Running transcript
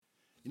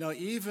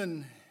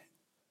Even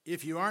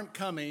if you aren't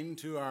coming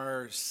to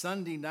our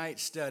Sunday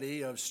night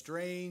study of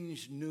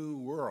Strange New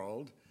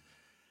World,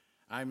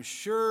 I'm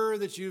sure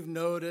that you've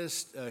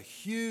noticed a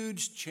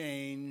huge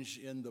change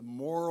in the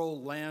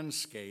moral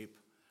landscape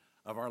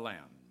of our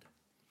land.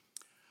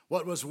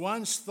 What was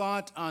once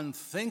thought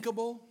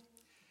unthinkable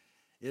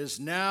is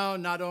now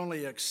not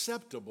only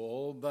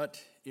acceptable,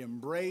 but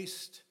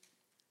embraced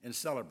and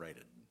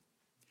celebrated.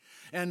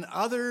 And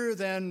other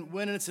than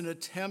when it's an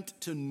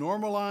attempt to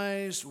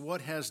normalize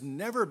what has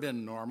never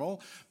been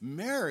normal,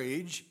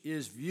 marriage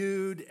is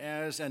viewed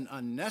as an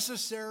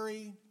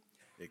unnecessary,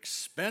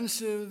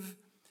 expensive,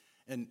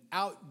 and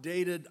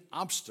outdated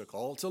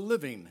obstacle to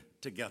living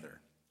together.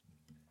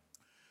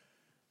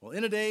 Well,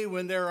 in a day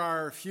when there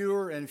are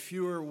fewer and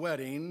fewer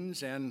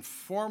weddings and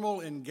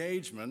formal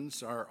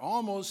engagements are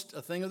almost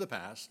a thing of the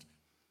past,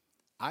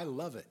 I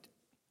love it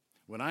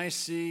when I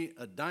see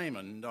a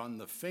diamond on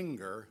the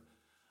finger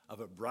of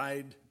a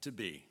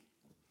bride-to-be,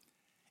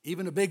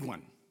 even a big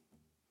one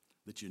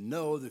that you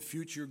know the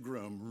future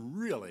groom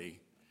really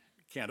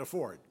can't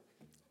afford.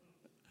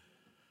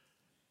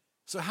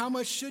 So how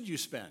much should you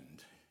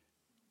spend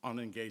on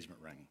an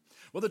engagement ring?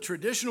 Well, the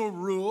traditional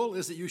rule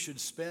is that you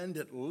should spend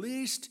at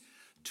least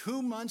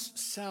 2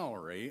 months'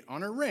 salary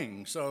on a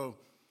ring. So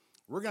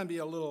we're going to be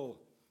a little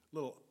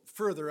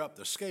further up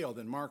the scale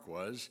than Mark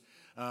was.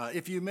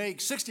 If you make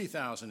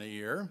 $60,000 a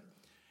year,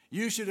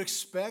 you should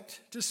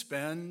expect to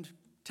spend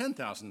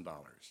 $10,000.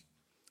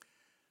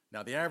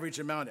 Now, the average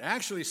amount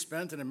actually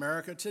spent in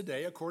America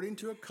today, according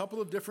to a couple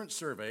of different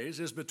surveys,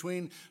 is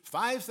between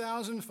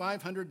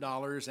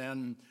 $5,500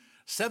 and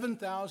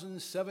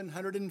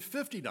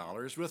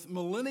 $7,750, with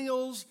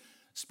millennials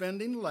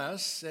spending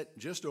less at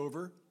just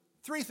over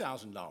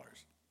 $3,000.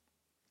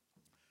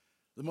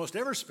 The most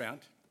ever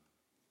spent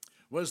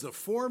was the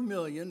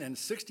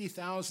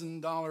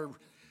 $4,060,000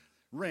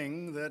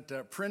 ring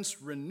that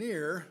Prince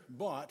Rainier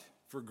bought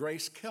for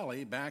Grace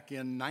Kelly back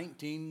in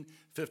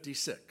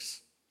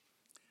 1956,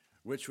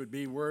 which would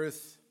be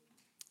worth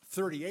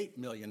 $38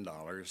 million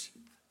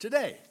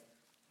today.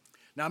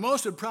 Now,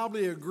 most would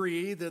probably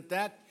agree that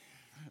that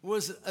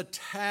was a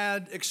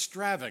tad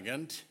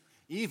extravagant,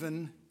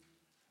 even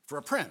for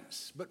a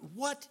prince. But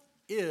what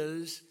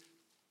is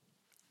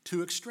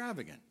too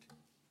extravagant?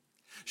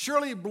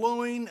 Surely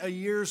blowing a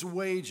year's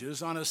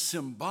wages on a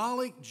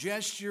symbolic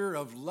gesture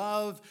of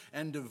love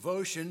and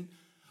devotion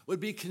would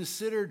be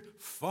considered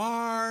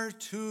far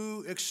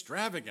too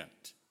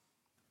extravagant.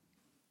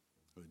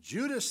 Well,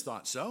 Judas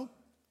thought so,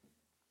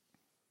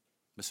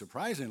 but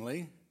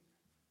surprisingly,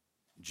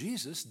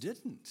 Jesus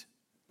didn't.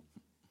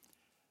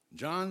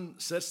 John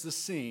sets the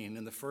scene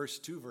in the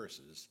first 2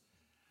 verses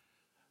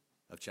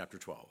of chapter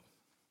 12.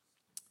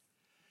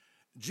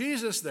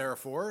 Jesus,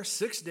 therefore,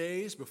 6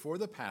 days before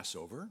the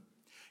Passover,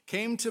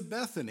 came to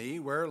Bethany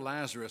where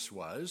Lazarus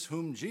was,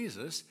 whom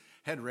Jesus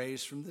had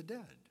raised from the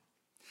dead.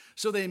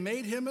 So they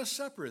made him a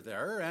supper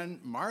there,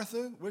 and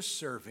Martha was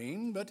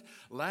serving, but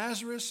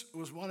Lazarus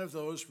was one of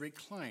those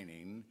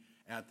reclining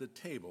at the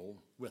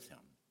table with him.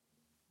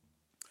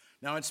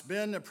 Now, it's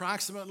been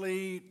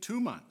approximately 2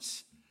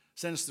 months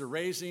since the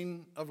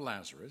raising of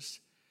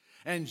Lazarus,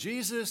 and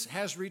Jesus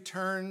has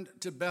returned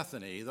to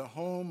Bethany, the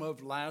home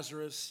of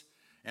Lazarus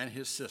and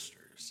his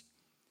sisters.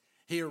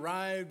 He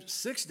arrived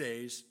 6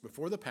 days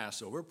before the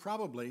Passover,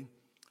 probably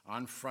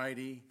on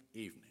Friday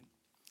evening.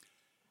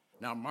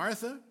 Now,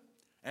 Martha,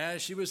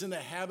 as she was in the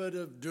habit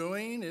of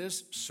doing,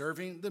 is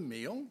serving the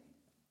meal.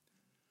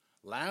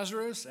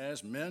 Lazarus,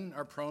 as men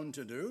are prone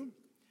to do,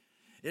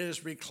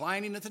 is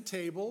reclining at the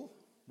table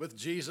with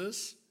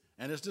Jesus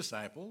and his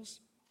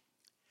disciples.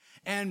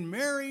 And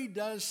Mary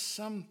does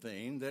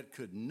something that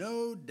could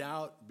no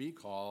doubt be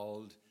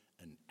called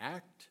an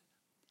act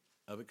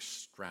of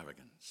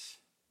extravagance.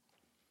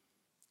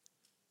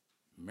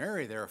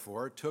 Mary,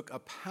 therefore, took a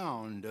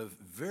pound of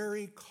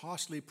very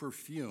costly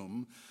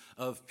perfume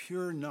of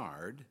pure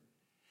nard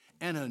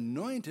and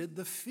anointed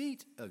the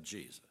feet of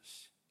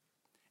Jesus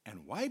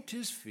and wiped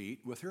his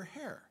feet with her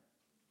hair.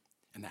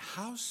 And the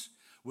house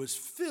was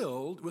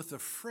filled with the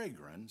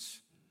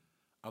fragrance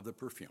of the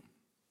perfume.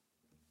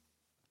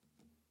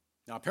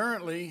 Now,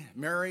 apparently,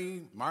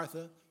 Mary,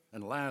 Martha,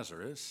 and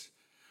Lazarus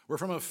were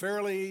from a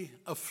fairly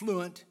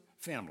affluent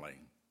family.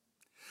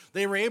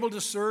 They were able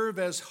to serve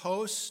as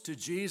hosts to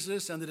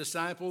Jesus and the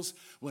disciples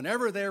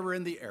whenever they were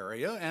in the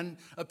area, and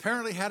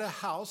apparently had a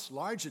house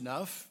large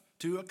enough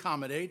to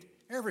accommodate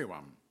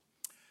everyone.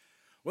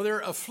 Well,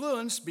 their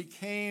affluence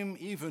became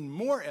even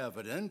more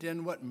evident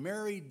in what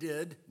Mary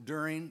did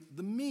during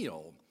the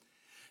meal.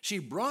 She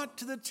brought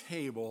to the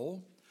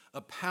table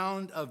a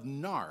pound of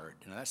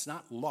nard. Now, that's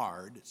not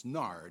lard, it's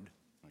nard,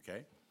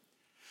 okay?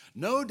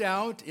 No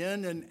doubt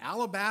in an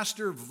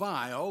alabaster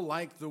vial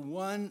like the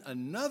one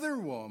another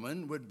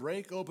woman would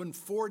break open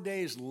 4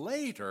 days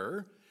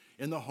later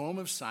in the home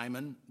of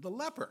Simon the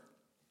leper.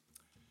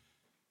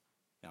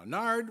 Now,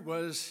 nard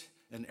was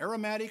an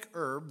aromatic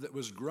herb that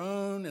was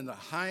grown in the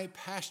high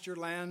pasture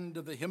land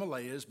of the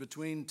Himalayas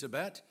between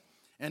Tibet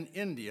and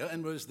India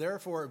and was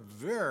therefore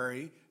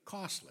very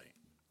costly.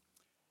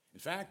 In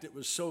fact, it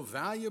was so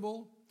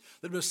valuable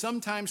that it was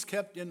sometimes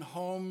kept in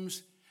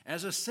homes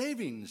as a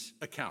savings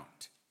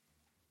account.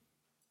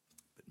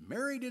 But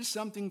Mary did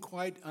something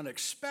quite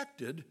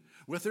unexpected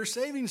with her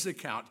savings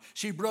account.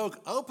 She broke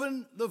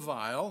open the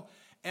vial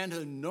and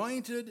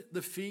anointed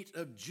the feet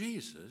of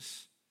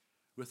Jesus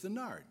with the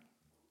nard.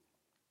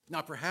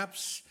 Now,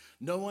 perhaps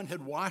no one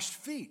had washed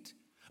feet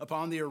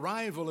upon the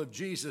arrival of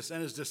Jesus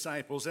and his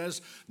disciples,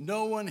 as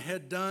no one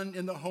had done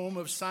in the home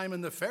of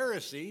Simon the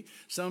Pharisee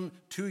some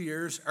 2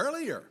 years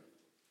earlier.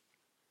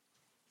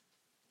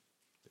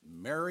 But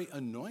Mary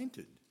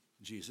anointed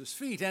Jesus'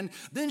 feet, and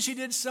then she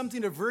did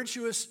something a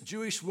virtuous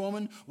Jewish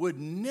woman would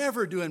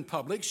never do in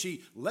public.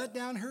 She let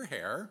down her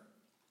hair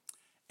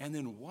and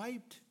then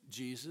wiped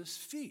Jesus'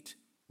 feet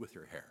with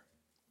her hair.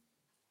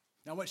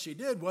 Now, what she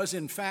did was,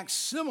 in fact,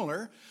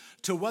 similar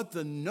to what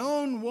the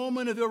known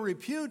woman of ill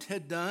repute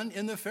had done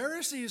in the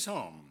Pharisee's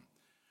home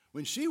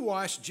when she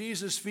washed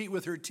Jesus' feet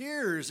with her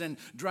tears and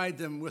dried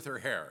them with her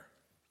hair.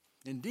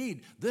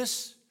 Indeed,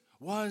 this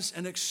was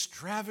an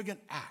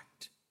extravagant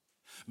act,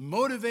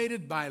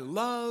 motivated by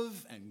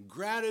love and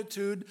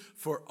gratitude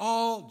for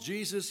all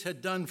Jesus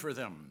had done for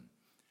them.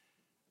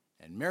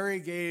 And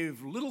Mary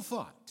gave little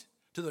thought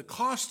to the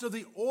cost of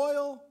the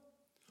oil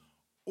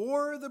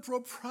or the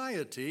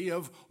propriety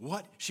of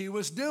what she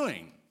was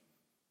doing,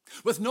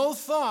 with no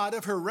thought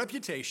of her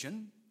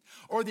reputation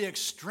or the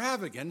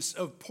extravagance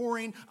of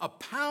pouring a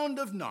pound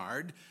of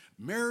nard.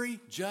 Mary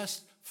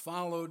just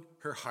followed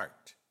her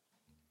heart.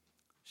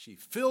 She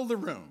filled the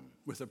room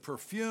with a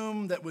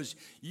perfume that was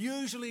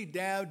usually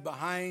dabbed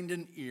behind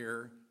an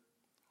ear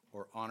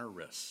or on a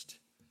wrist.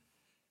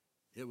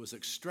 It was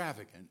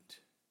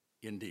extravagant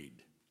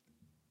indeed.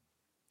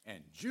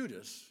 And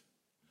Judas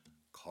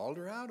called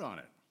her out on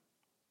it.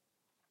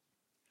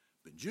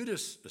 But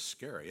Judas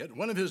Iscariot,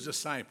 one of his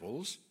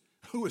disciples,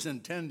 who was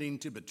intending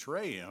to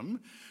betray him,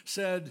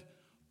 said,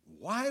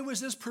 "Why was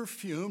this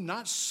perfume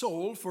not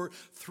sold for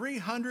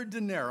 300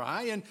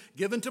 denarii and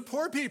given to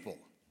poor people?"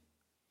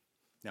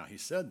 Now, he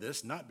said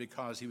this not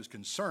because he was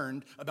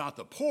concerned about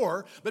the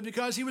poor, but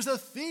because he was a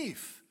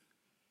thief.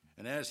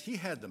 And as he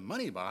had the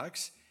money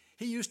box,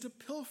 he used to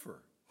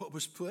pilfer what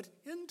was put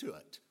into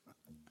it.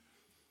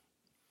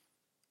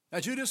 Now,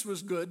 Judas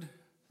was good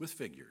with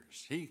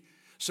figures. He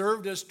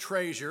served as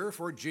treasurer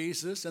for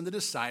Jesus and the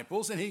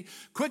disciples, and he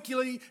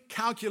quickly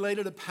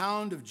calculated a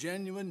pound of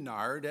genuine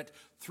nard at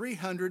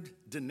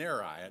 300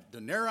 denarii. A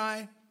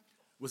denarii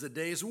was a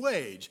day's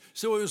wage,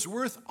 so it was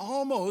worth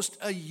almost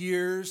a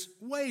year's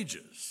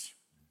wages.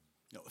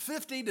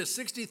 $50,000 to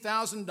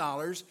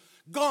 $60,000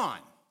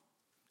 gone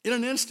in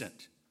an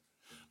instant,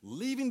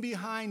 leaving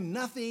behind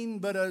nothing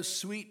but a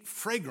sweet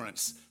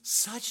fragrance.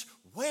 Such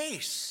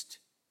waste.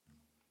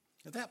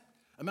 Now, that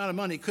amount of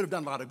money could have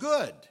done a lot of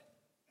good.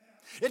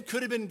 It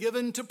could have been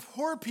given to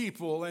poor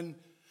people and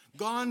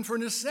gone for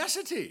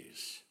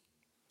necessities.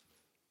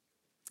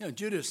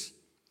 Judas'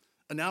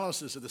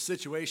 analysis of the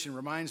situation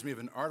reminds me of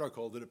an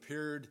article that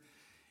appeared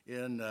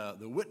in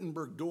the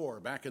Wittenberg Door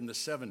back in the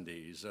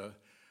 70s, a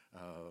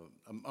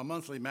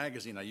monthly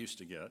magazine I used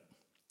to get.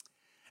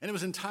 And it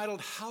was entitled,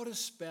 "How to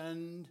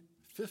Spend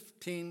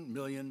 $15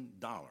 Million."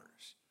 Now,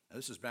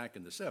 this is back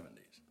in the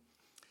 70s.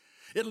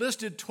 It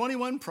listed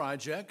 21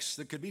 projects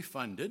that could be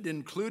funded,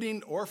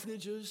 including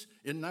orphanages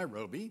in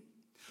Nairobi,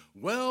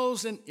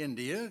 wells in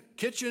India,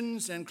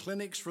 kitchens and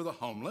clinics for the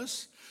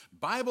homeless,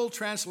 Bible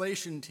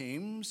translation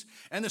teams,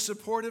 and the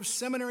support of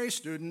seminary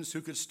students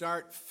who could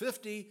start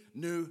 50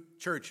 new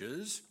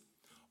churches.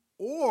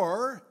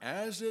 Or,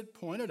 as it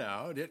pointed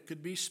out, it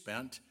could be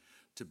spent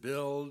to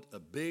build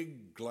a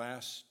big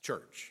glass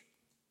church.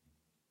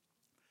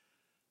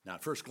 Now,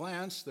 at first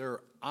glance,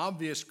 their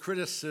obvious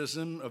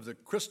criticism of the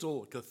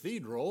Crystal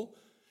Cathedral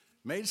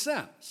made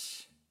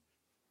sense.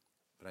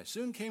 But I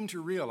soon came to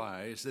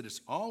realize that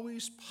it's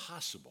always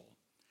possible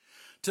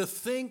to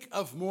think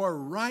of more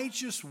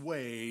righteous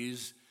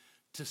ways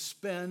to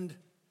spend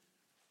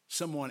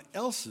someone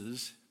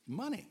else's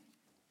money.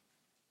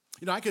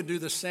 I could do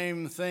the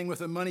same thing with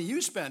the money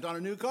you spent on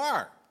a new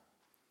car,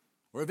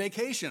 or a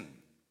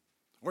vacation,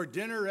 or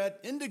dinner at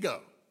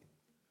Indigo.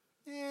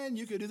 And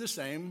you could do the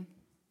same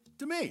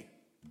to me.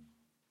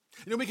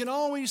 We can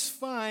always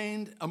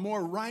find a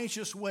more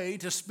righteous way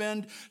to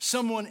spend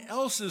someone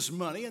else's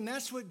money, and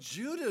that's what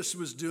Judas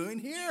was doing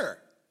here.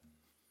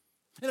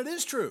 And it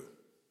is true.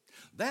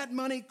 That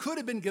money could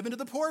have been given to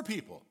the poor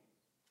people,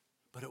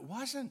 but it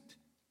wasn't.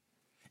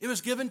 It was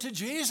given to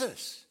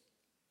Jesus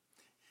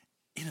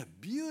in a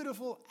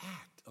beautiful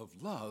act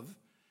of love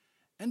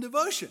and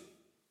devotion.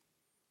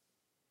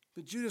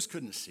 But Judas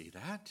couldn't see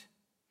that.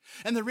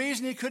 And the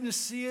reason he couldn't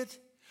see it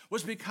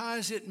was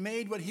because it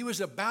made what he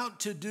was about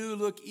to do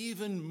look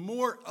even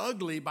more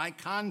ugly by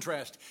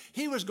contrast.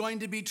 He was going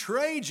to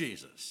betray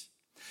Jesus.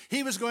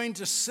 He was going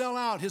to sell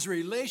out his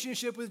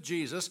relationship with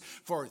Jesus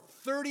for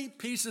 30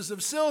 pieces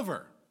of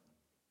silver.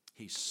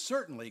 He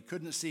certainly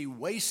couldn't see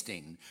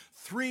wasting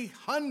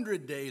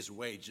 300 days'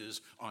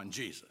 wages on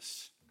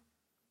Jesus.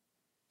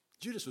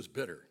 Judas was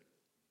bitter.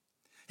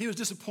 He was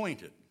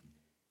disappointed.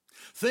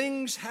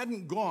 Things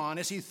hadn't gone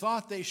as he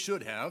thought they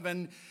should have,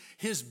 and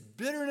his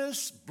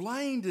bitterness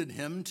blinded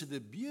him to the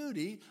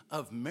beauty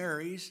of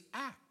Mary's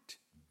act.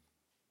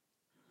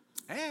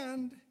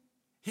 And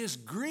his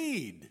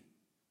greed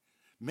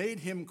made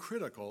him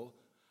critical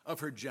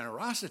of her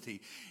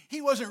generosity.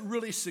 He wasn't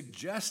really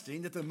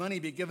suggesting that the money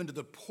be given to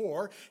the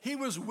poor. He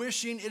was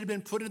wishing it had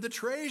been put into the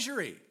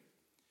treasury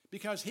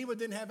because he would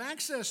then have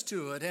access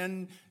to it,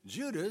 and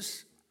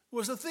Judas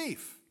was a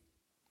thief.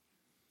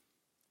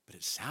 But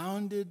it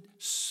sounded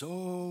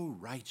so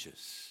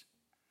righteous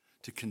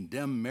to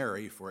condemn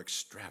Mary for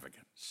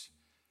extravagance.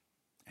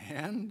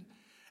 And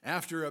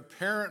after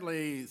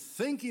apparently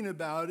thinking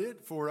about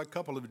it for a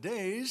couple of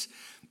days,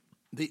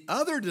 the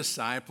other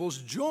disciples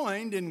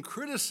joined in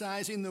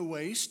criticizing the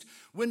waste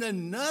when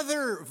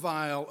another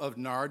vial of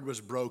nard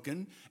was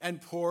broken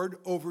and poured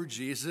over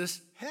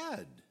Jesus'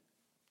 head.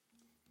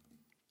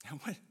 And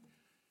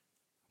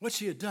what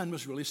she had done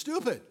was really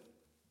stupid.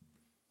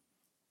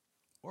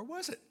 Or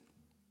was it?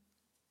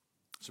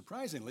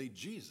 Surprisingly,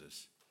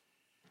 Jesus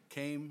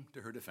came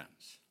to her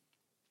defense.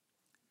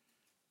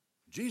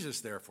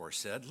 Jesus therefore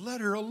said,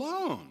 "Let her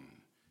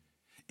alone,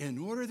 in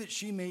order that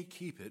she may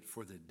keep it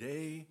for the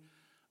day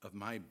of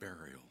my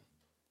burial.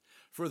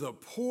 For the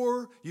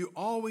poor you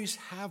always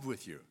have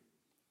with you,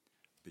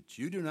 but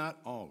you do not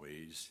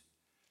always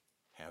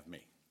have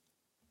me."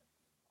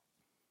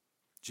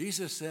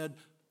 Jesus said,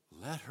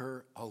 "Let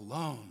her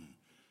alone.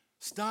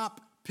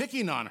 Stop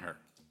picking on her."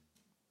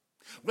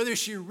 Whether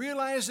she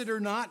realized it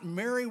or not,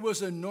 Mary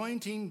was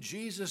anointing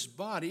Jesus'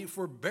 body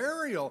for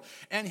burial,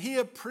 and he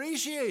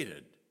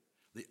appreciated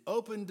the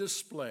open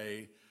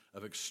display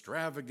of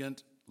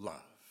extravagant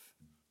love.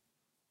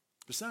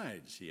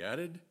 Besides, he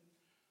added,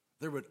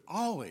 there would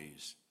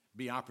always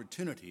be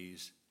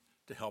opportunities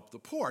to help the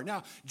poor.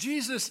 Now,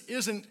 Jesus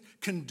isn't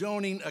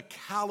condoning a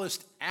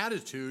calloused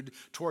attitude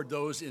toward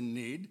those in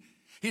need.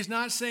 He's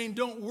not saying,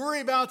 don't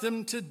worry about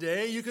them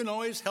today, you can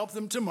always help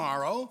them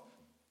tomorrow.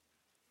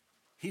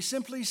 He's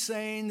simply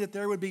saying that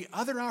there would be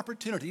other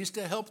opportunities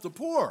to help the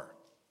poor.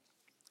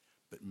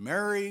 But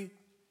Mary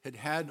had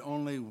had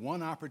only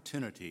one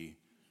opportunity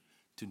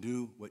to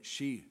do what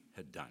she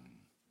had done.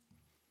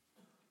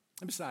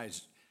 And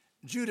besides,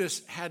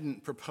 Judas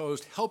hadn't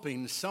proposed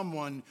helping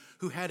someone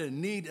who had a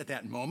need at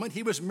that moment.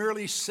 He was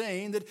merely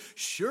saying that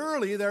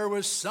surely there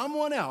was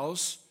someone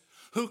else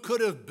who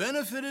could have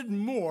benefited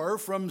more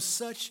from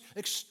such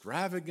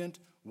extravagant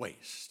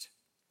waste.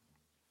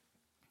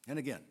 And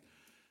again,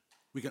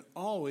 we can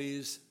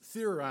always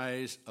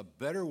theorize a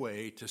better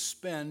way to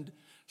spend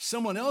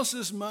someone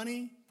else's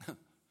money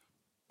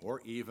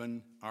or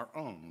even our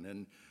own.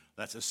 And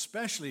that's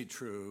especially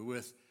true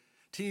with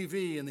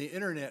TV and the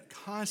internet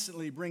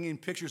constantly bringing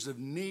pictures of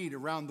need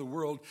around the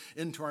world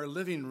into our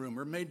living room.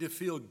 We're made to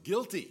feel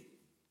guilty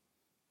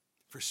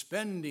for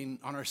spending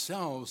on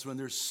ourselves when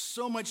there's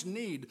so much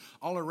need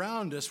all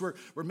around us. We're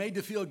made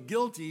to feel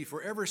guilty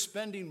for ever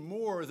spending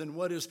more than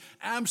what is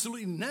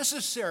absolutely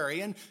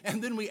necessary. And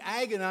then we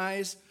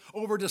agonize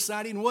over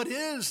deciding what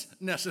is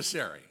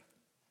necessary.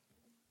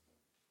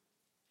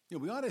 You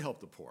know, we ought to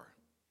help the poor.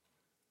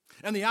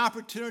 And the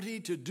opportunity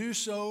to do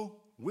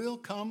so will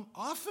come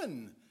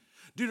often.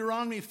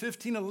 Deuteronomy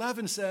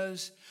 15:11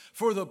 says,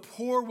 "For the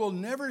poor will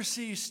never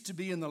cease to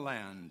be in the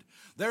land.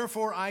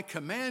 Therefore I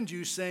command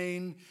you,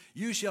 saying,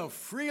 you shall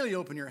freely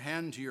open your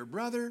hand to your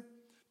brother,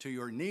 to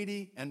your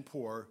needy and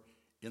poor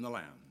in the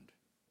land."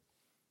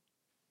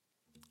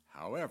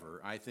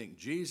 However, I think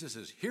Jesus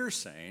is here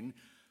saying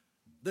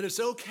that it's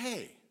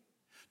okay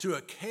to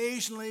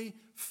occasionally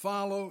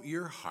follow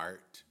your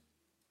heart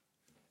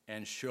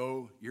and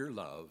show your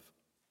love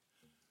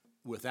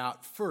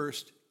without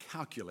first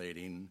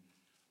calculating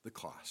the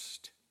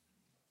cost.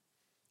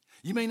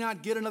 You may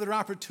not get another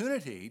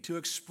opportunity to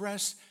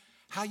express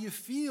how you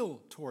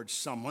feel towards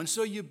someone,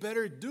 so you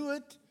better do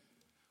it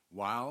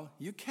while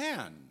you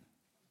can.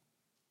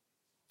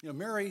 You know,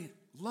 Mary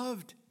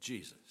loved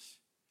Jesus,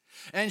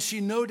 and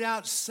she no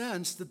doubt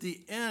sensed that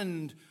the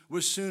end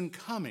was soon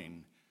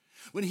coming.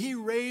 When he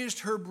raised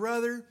her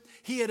brother,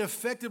 he had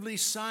effectively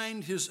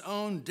signed his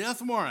own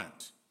death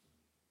warrant.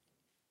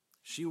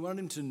 She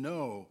wanted to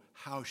know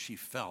how she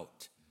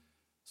felt,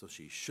 so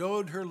she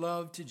showed her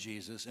love to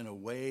Jesus in a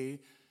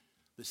way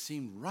that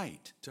seemed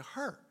right to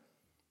her.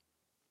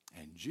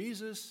 And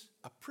Jesus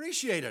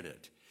appreciated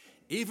it,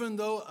 even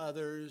though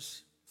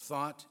others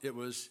thought it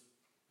was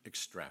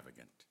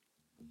extravagant.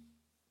 You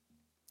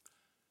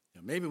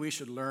know, maybe we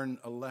should learn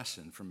a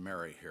lesson from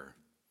Mary here.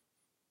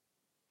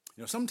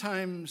 You know,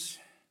 sometimes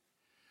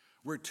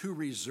we're too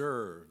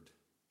reserved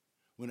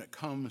when it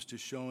comes to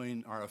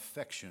showing our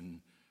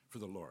affection for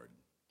the Lord.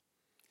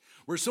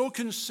 We're so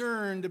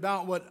concerned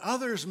about what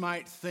others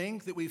might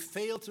think that we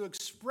fail to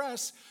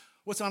express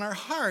what's on our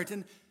heart.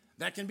 And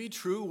that can be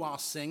true while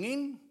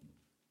singing,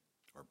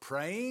 or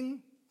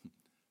praying,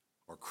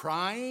 or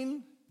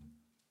crying,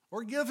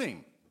 or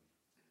giving.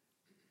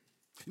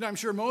 You know, I'm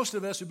sure most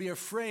of us would be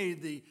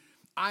afraid the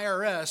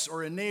IRS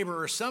or a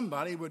neighbor or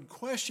somebody would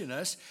question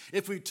us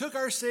if we took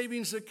our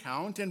savings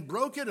account and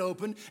broke it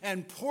open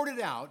and poured it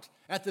out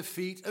at the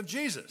feet of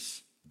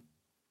Jesus,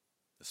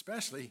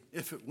 especially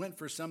if it went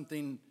for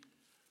something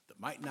that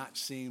might not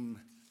seem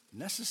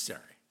necessary.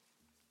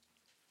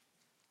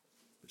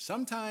 But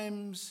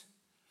sometimes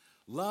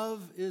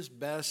love is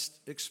best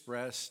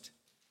expressed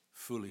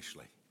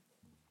foolishly,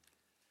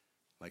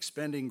 like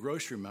spending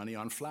grocery money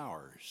on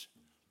flowers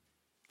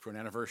for an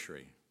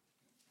anniversary,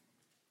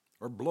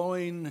 or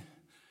blowing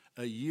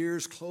a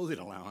year's clothing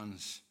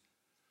allowance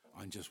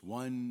on just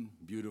one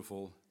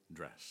beautiful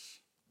dress.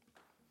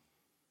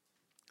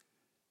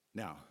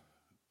 Now,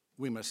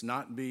 we must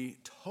not be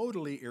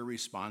totally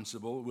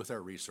irresponsible with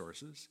our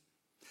resources.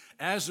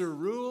 As a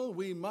rule,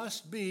 we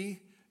must be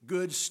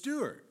good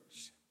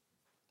stewards.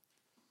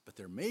 But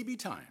there may be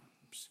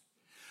times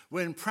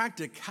when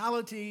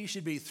practicality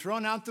should be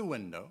thrown out the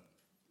window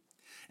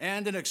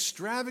and an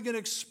extravagant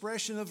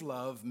expression of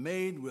love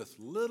made with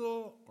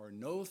little or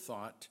no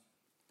thought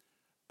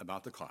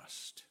about the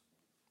cost.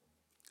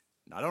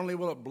 Not only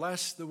will it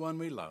bless the one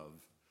we love,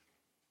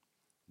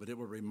 but it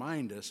will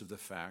remind us of the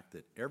fact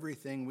that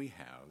everything we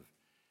have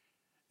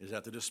is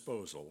at the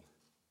disposal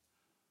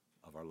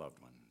of our loved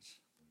ones.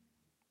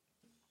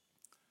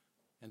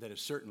 And that is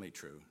certainly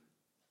true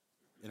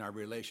in our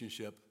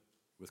relationship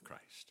with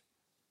Christ.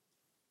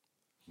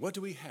 What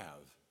do we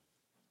have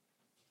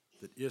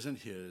that isn't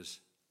his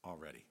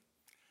already?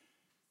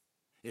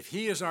 If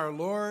he is our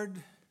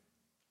Lord,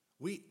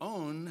 we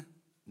own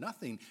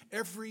nothing.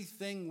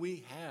 Everything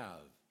we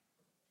have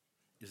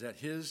is at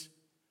his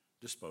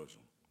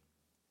disposal.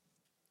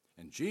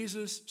 And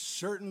Jesus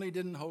certainly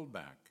didn't hold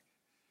back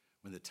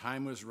when the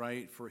time was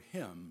right for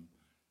him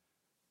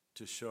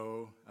to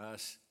show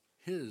us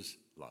his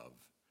love.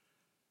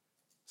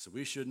 So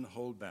we shouldn't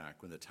hold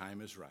back when the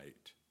time is right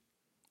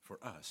for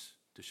us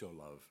to show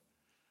love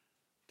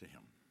to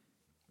him.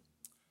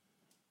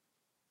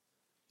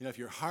 You know, if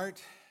your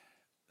heart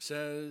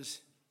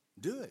says,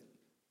 do it,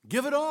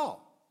 give it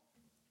all,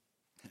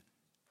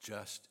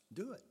 just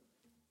do it.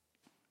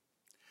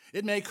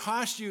 It may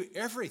cost you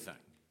everything,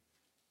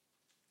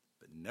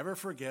 but never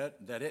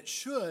forget that it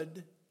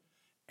should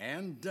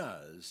and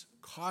does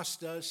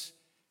cost us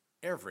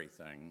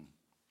everything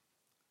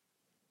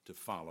to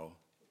follow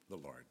the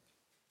Lord.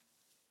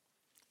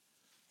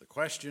 The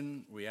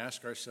question we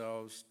ask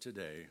ourselves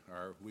today,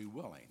 are we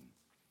willing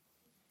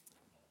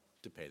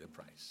to pay the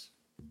price?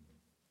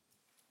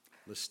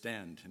 Let's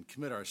stand and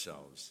commit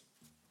ourselves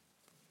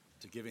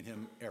to giving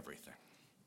him everything.